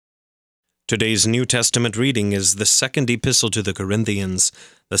Today's New Testament reading is the second epistle to the Corinthians,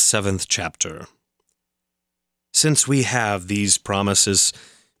 the 7th chapter. Since we have these promises,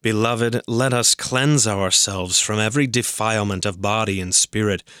 beloved, let us cleanse ourselves from every defilement of body and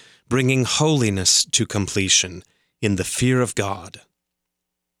spirit, bringing holiness to completion in the fear of God.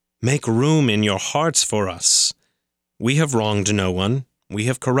 Make room in your hearts for us. We have wronged no one, we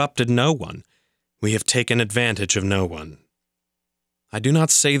have corrupted no one, we have taken advantage of no one. I do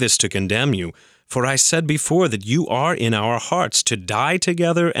not say this to condemn you, for I said before that you are in our hearts to die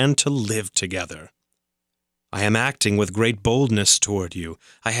together and to live together. I am acting with great boldness toward you.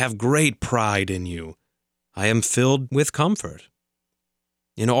 I have great pride in you. I am filled with comfort.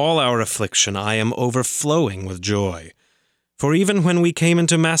 In all our affliction I am overflowing with joy. For even when we came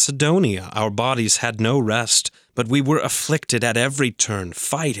into Macedonia, our bodies had no rest, but we were afflicted at every turn,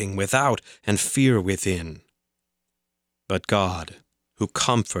 fighting without and fear within. But God, who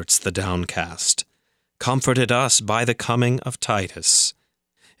comforts the downcast, comforted us by the coming of Titus,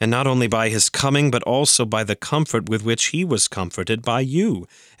 and not only by his coming, but also by the comfort with which he was comforted by you,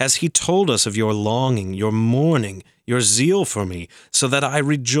 as he told us of your longing, your mourning, your zeal for me, so that I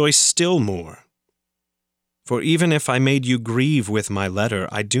rejoice still more. For even if I made you grieve with my letter,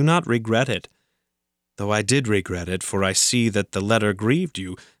 I do not regret it, though I did regret it, for I see that the letter grieved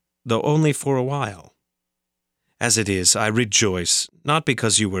you, though only for a while. As it is, I rejoice, not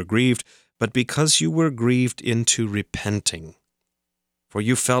because you were grieved, but because you were grieved into repenting. For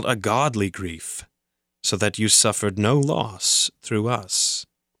you felt a godly grief, so that you suffered no loss through us.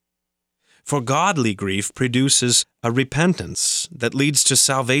 For godly grief produces a repentance that leads to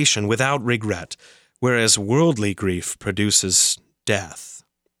salvation without regret, whereas worldly grief produces death.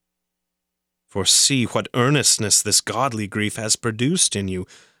 For see what earnestness this godly grief has produced in you,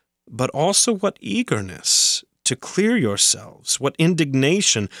 but also what eagerness to clear yourselves, what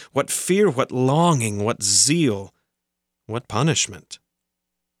indignation, what fear, what longing, what zeal, what punishment.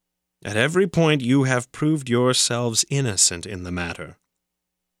 At every point you have proved yourselves innocent in the matter.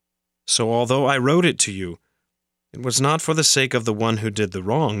 So although I wrote it to you, it was not for the sake of the one who did the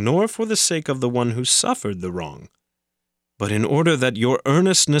wrong, nor for the sake of the one who suffered the wrong, but in order that your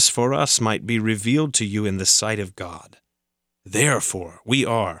earnestness for us might be revealed to you in the sight of God. Therefore we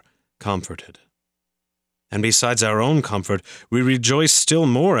are comforted. And besides our own comfort, we rejoice still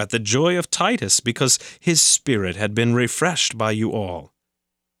more at the joy of Titus, because his spirit had been refreshed by you all.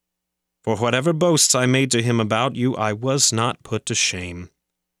 For whatever boasts I made to him about you, I was not put to shame.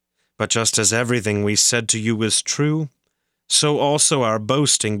 But just as everything we said to you was true, so also our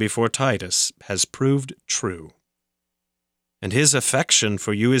boasting before Titus has proved true. And his affection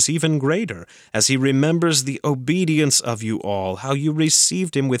for you is even greater, as he remembers the obedience of you all, how you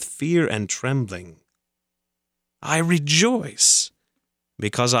received him with fear and trembling. I rejoice,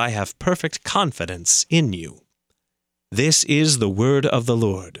 because I have perfect confidence in you. This is the word of the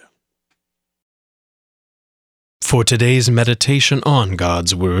Lord. For today's meditation on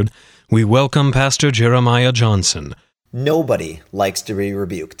God's Word, we welcome Pastor Jeremiah Johnson. Nobody likes to be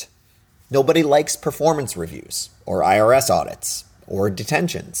rebuked. Nobody likes performance reviews, or IRS audits, or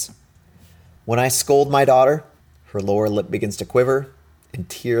detentions. When I scold my daughter, her lower lip begins to quiver, and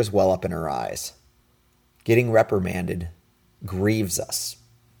tears well up in her eyes. Getting reprimanded grieves us.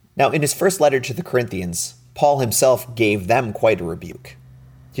 Now, in his first letter to the Corinthians, Paul himself gave them quite a rebuke.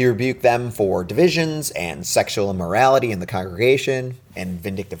 He rebuked them for divisions and sexual immorality in the congregation, and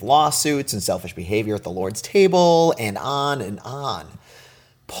vindictive lawsuits and selfish behavior at the Lord's table, and on and on.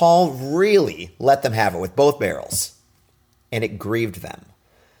 Paul really let them have it with both barrels, and it grieved them.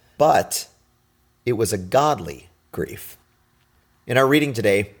 But it was a godly grief. In our reading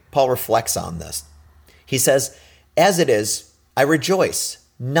today, Paul reflects on this. He says, "As it is, I rejoice,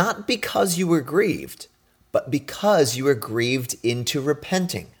 not because you were grieved, but because you were grieved into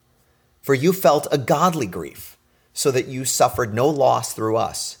repenting. For you felt a godly grief, so that you suffered no loss through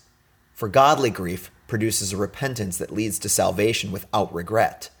us. For godly grief produces a repentance that leads to salvation without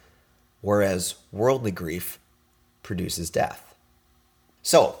regret, whereas worldly grief produces death."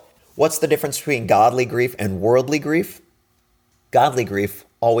 So, what's the difference between godly grief and worldly grief? Godly grief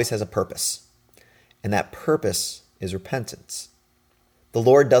always has a purpose, and that purpose is repentance. The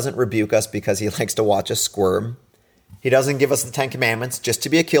Lord doesn't rebuke us because he likes to watch us squirm. He doesn't give us the 10 Commandments just to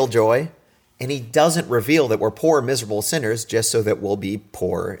be a killjoy. And he doesn't reveal that we're poor, miserable sinners just so that we'll be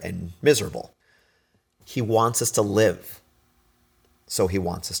poor and miserable. He wants us to live. So he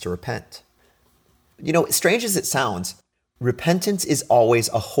wants us to repent. You know, strange as it sounds, repentance is always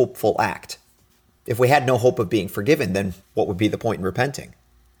a hopeful act. If we had no hope of being forgiven, then what would be the point in repenting?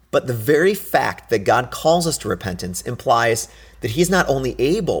 But the very fact that God calls us to repentance implies that he's not only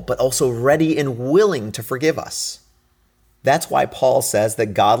able, but also ready and willing to forgive us. That's why Paul says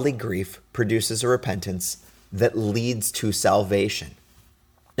that godly grief produces a repentance that leads to salvation.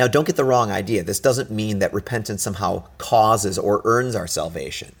 Now, don't get the wrong idea. This doesn't mean that repentance somehow causes or earns our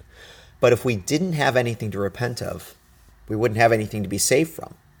salvation. But if we didn't have anything to repent of, we wouldn't have anything to be saved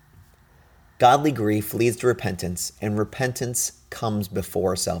from. Godly grief leads to repentance, and repentance comes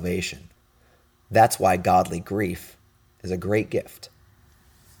before salvation. That's why godly grief is a great gift.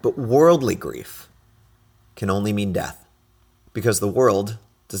 But worldly grief can only mean death, because the world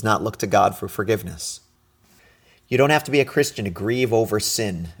does not look to God for forgiveness. You don't have to be a Christian to grieve over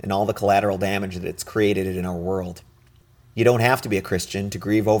sin and all the collateral damage that it's created in our world. You don't have to be a Christian to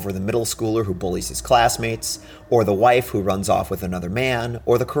grieve over the middle schooler who bullies his classmates, or the wife who runs off with another man,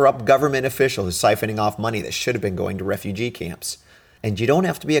 or the corrupt government official who's siphoning off money that should have been going to refugee camps. And you don't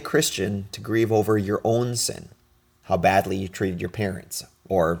have to be a Christian to grieve over your own sin, how badly you treated your parents,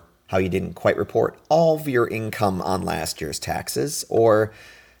 or how you didn't quite report all of your income on last year's taxes, or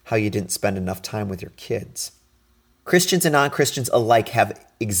how you didn't spend enough time with your kids. Christians and non-Christians alike have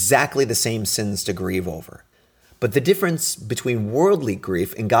exactly the same sins to grieve over. But the difference between worldly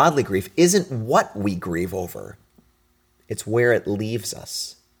grief and godly grief isn't what we grieve over. It's where it leaves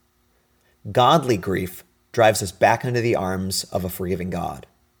us. Godly grief drives us back into the arms of a forgiving God.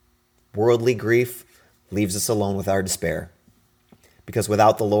 Worldly grief leaves us alone with our despair. Because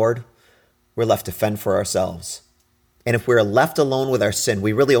without the Lord, we're left to fend for ourselves. And if we're left alone with our sin,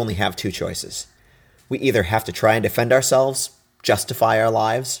 we really only have two choices. We either have to try and defend ourselves, justify our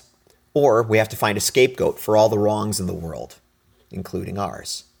lives, or we have to find a scapegoat for all the wrongs in the world, including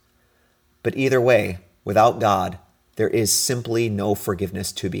ours. But either way, without God, there is simply no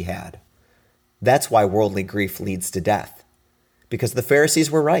forgiveness to be had. That's why worldly grief leads to death. Because the Pharisees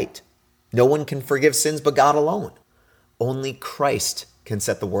were right. No one can forgive sins but God alone. Only Christ can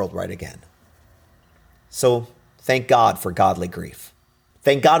set the world right again. So thank God for godly grief.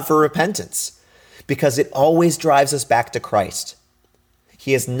 Thank God for repentance, because it always drives us back to Christ.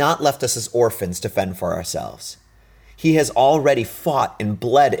 He has not left us as orphans to fend for ourselves. He has already fought and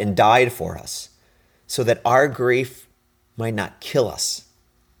bled and died for us, so that our grief might not kill us,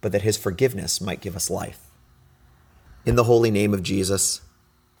 but that his forgiveness might give us life. In the holy name of Jesus,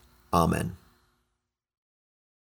 amen.